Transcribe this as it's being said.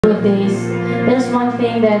days, there's one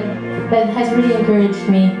thing that has really encouraged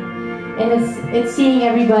me, and it's seeing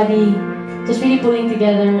everybody just really pulling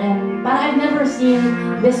together, and parang I've never seen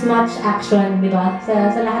this much action, di ba? Sa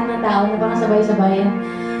lahat ng tao na parang sabay-sabay,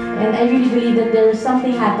 and I really believe that there's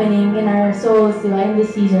something happening in our souls, di ba, in this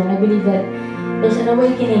season. I believe that there's an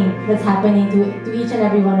awakening that's happening to each and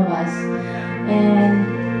every one of us, and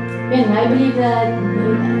yun, I believe na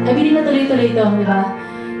tuloy-tuloy ito, di ba?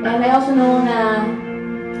 And I also know na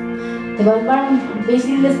diba? Parang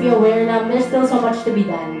basically, let's be aware na there's still so much to be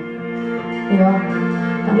done. Diba?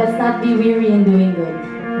 And let's not be weary in doing good.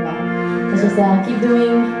 Diba? Let's just keep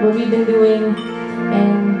doing what we've been doing.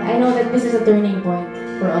 And I know that this is a turning point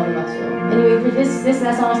for all of us. So anyway, for this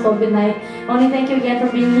last song is called Goodnight. I want to thank you again for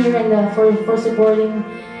being here and for supporting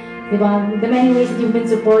diba? The many ways that you've been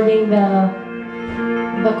supporting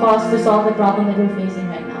the cause to solve the problem that we're facing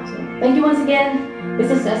right now. So thank you once again. This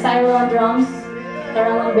is Cyril on drums,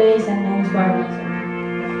 Carol on bass, and my name is Barbie.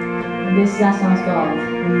 So, this last song is called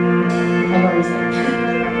I've already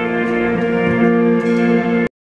said.